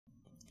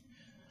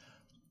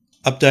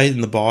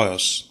Updating the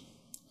BIOS.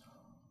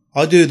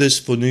 I do this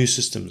for new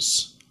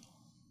systems.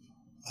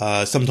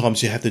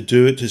 Sometimes you have to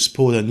do it to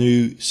support a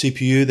new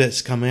CPU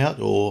that's come out,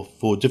 or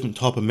for a different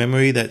type of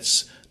memory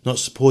that's not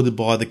supported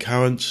by the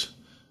current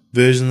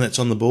version that's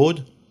on the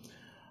board.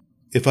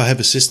 If I have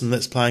a system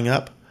that's playing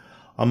up,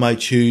 I may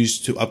choose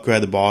to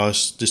upgrade the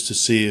BIOS just to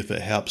see if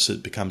it helps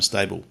it become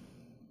stable.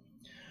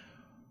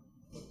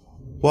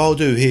 What I'll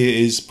do here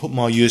is put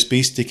my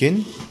USB stick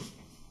in.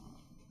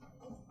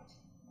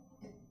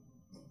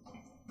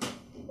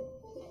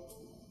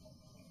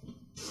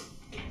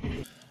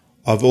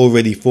 I've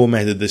already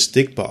formatted the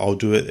stick, but I'll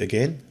do it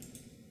again.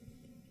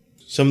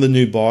 Some of the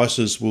new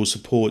BIOSes will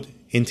support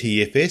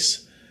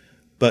NTFS,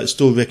 but it's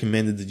still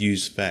recommended to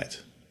use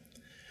FAT.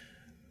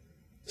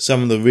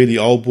 Some of the really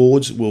old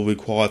boards will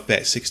require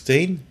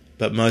FAT16,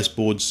 but most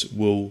boards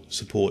will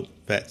support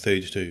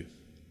FAT32.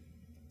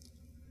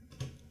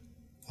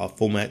 I'll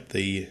format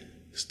the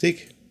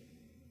stick.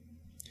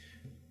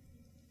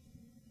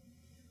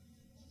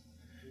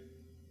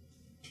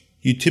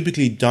 You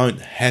typically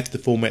don't have to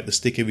format the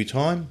stick every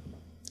time,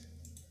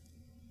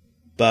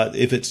 but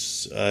if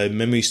it's a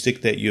memory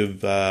stick that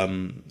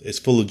it's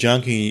full of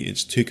junk and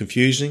it's too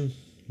confusing,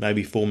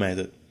 maybe format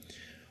it.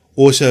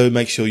 Also,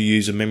 make sure you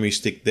use a memory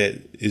stick that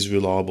is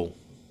reliable.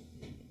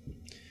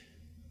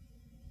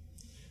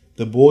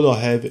 The board I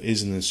have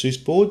is an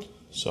ASUS board,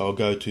 so I'll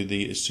go to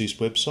the ASUS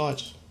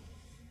website.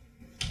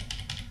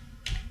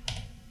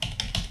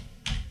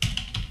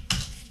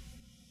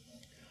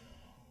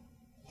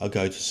 I'll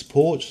go to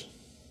support.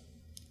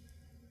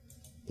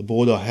 The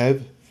board I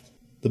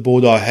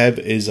have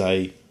is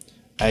a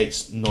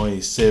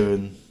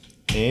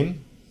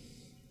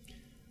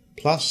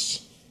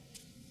H97M-Plus.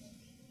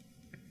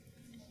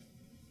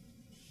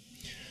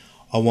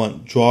 I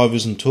want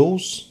drivers and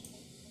tools.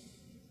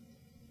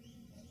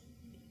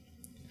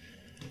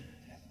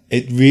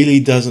 It really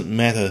doesn't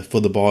matter for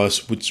the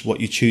BIOS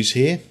what you choose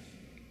here.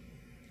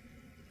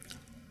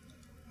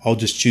 I'll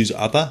just choose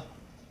other.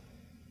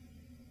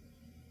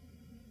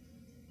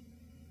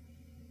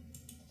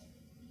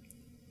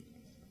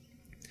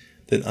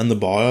 Then under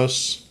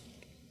BIOS,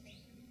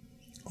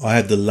 I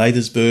have the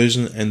latest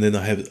version, and then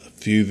I have a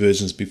few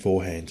versions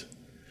beforehand.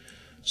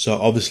 So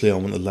obviously I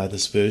want the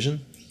latest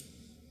version.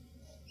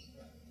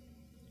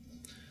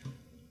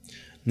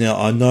 Now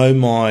I know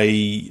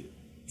my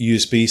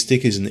USB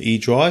stick is an E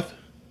drive.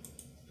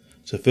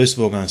 So first of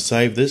all I'm going to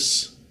save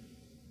this.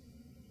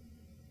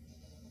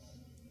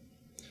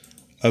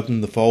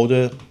 Open the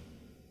folder,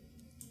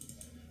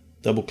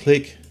 double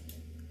click,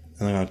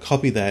 and I'm going to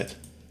copy that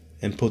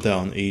and put that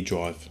on E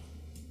drive.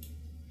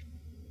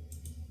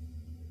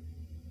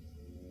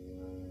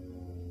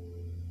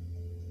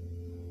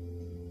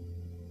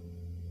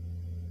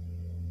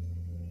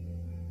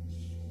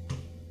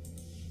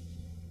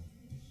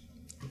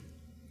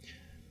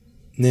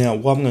 Now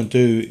what I'm going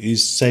to do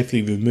is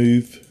safely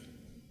remove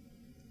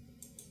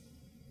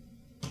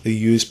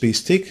the USB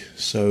stick.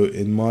 So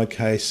in my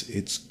case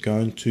it's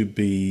going to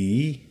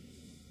be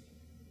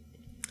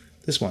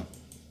this one,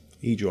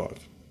 E drive.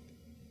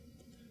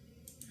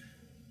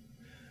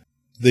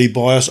 The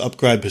BIOS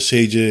upgrade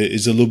procedure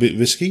is a little bit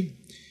risky.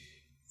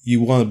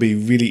 You want to be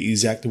really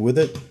exact with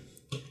it.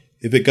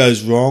 If it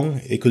goes wrong,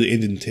 it could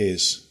end in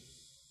tears.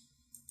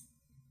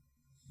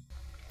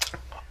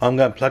 I'm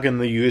going to plug in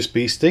the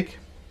USB stick.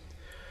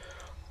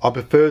 I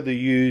prefer to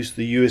use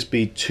the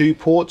USB 2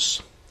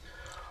 ports.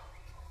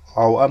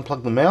 I'll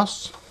unplug the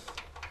mouse,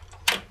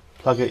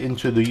 plug it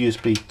into the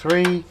USB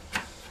 3,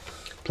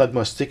 plug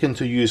my stick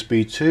into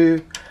USB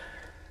 2.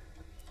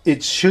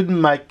 It shouldn't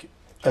make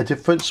a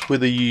difference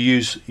whether you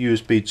use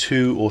USB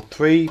 2 or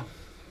 3,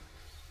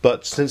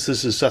 but since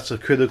this is such a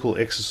critical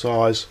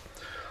exercise,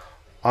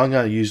 I'm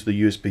going to use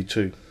the USB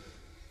 2.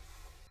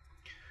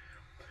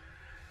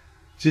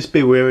 Just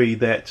be wary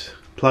that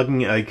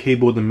plugging a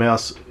keyboard and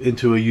mouse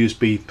into a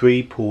USB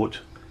 3 port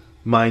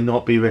may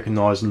not be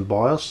recognized in the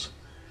BIOS,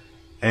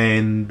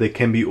 and there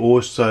can be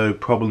also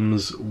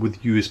problems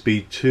with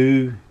USB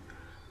 2,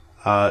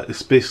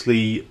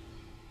 especially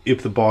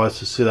if the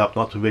BIOS is set up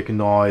not to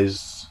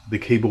recognize the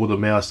keyboard or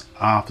mouse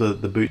after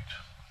the boot.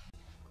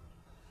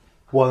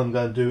 What I'm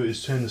going to do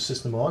is turn the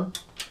system on.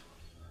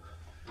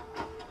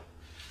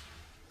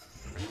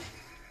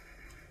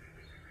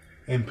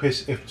 And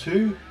press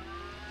F2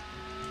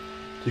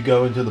 to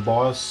go into the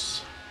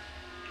BIOS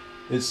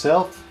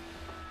itself.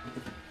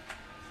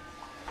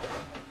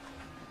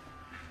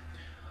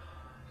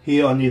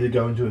 Here I need to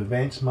go into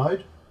advanced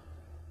mode,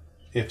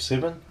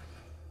 F7,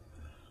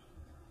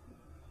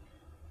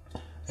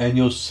 and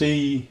you'll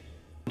see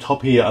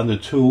top here under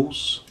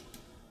tools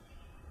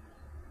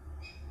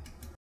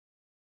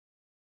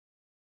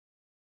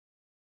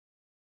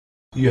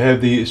you have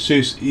the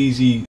ASUS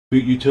Easy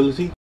Boot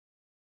Utility,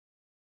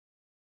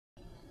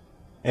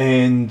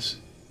 and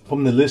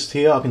from the list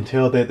here I can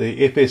tell that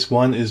the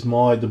FS1 is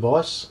my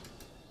device,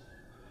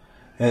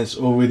 and it's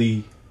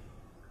already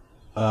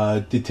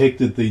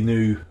detected the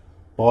new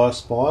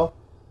BIOS file.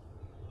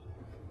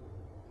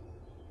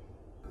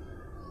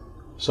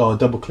 So I'll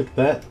double click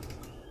that,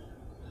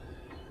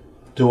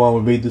 Do I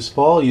want to read this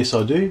file? Yes,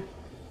 I do.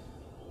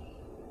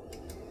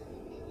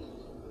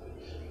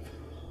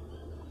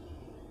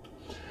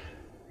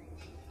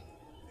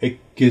 It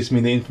gives me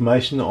the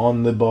information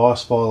on the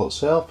BIOS file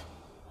itself.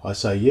 I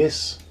say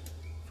yes.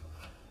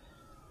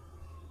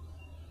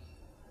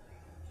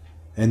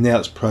 And now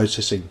it's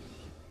processing.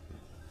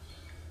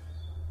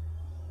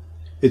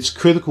 It's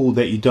critical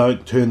that you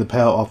don't turn the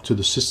power off to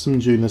the system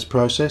during this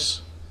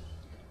process.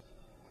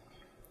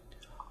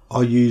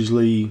 I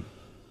usually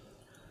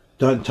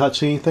don't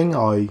touch anything.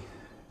 I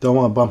don't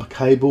want to bump a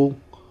cable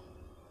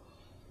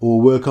or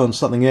work on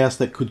something else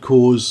that could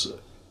cause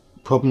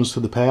problems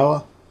to the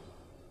power.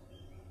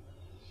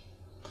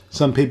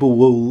 Some people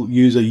will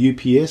use a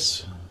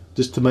UPS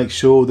just to make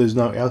sure there's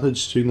no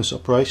outage during this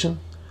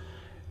operation.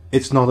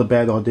 It's not a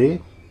bad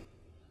idea.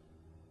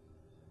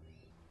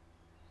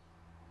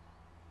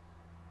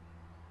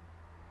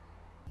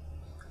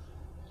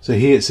 So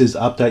here it says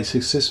update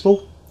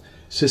successful.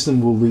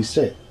 System will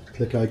reset.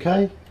 Click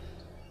OK.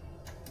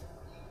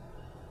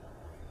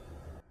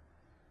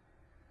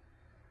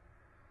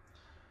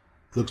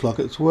 Looks like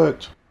it's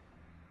worked.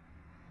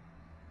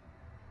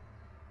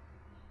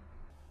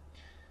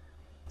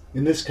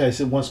 In this case,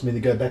 it wants me to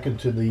go back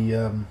into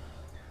the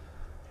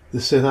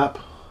setup.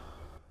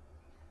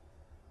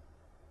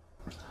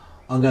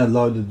 I'm going to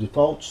load the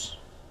defaults.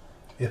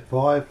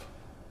 F5.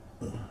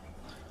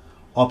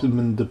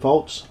 Optimum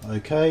defaults.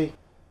 OK.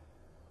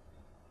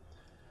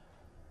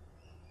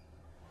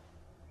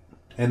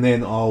 And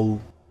then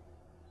I'll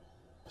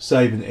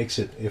save and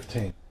exit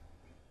F10.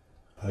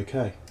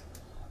 OK.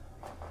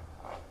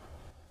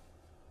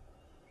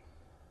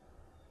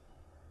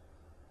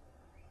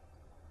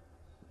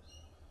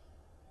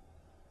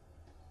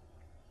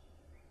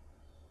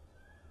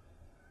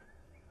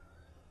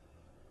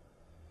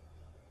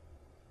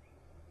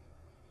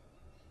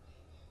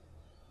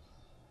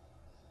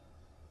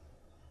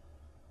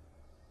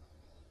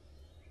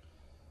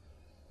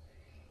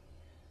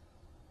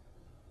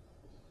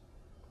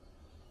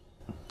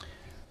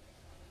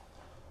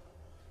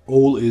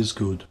 All is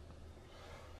good.